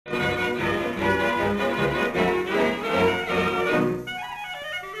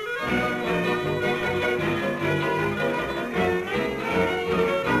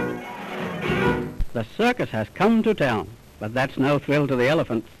circus has come to town, but that's no thrill to the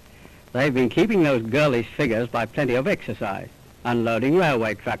elephants. They've been keeping those girlish figures by plenty of exercise, unloading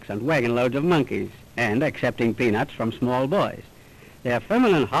railway trucks and wagon loads of monkeys, and accepting peanuts from small boys. Their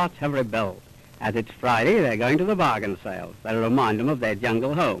feminine hearts have rebelled. As it's Friday, they're going to the bargain sales. That'll remind them of their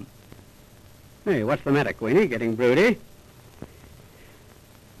jungle home. Hey, what's the matter, Queenie? Getting broody?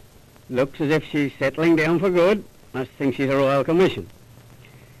 Looks as if she's settling down for good. Must think she's a Royal Commission.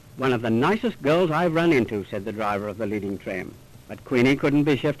 One of the nicest girls I've run into, said the driver of the leading tram. But Queenie couldn't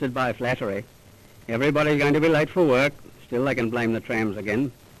be shifted by flattery. Everybody's going to be late for work. Still, they can blame the trams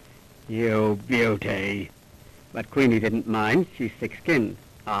again. You beauty. But Queenie didn't mind. She's thick-skinned.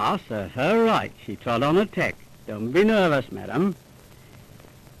 Ah, serves her right. She trod on a tack. Don't be nervous, madam.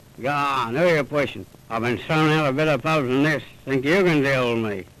 Go on, who are you pushing? I've been thrown out of better pubs than this. Think you can deal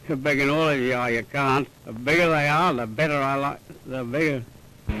with me? The bigger all of you are, you can't. The bigger they are, the better I like. The bigger.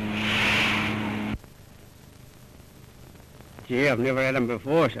 Gee, I've never had them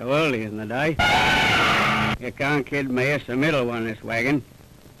before so early in the day. You can't kid me. It's the middle one, this wagon.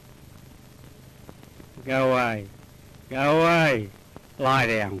 Go away. Go away. Lie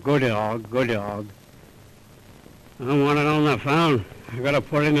down. Good dog. Good dog. I want it on the phone. I've got to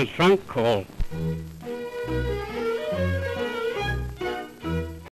put in a trunk call.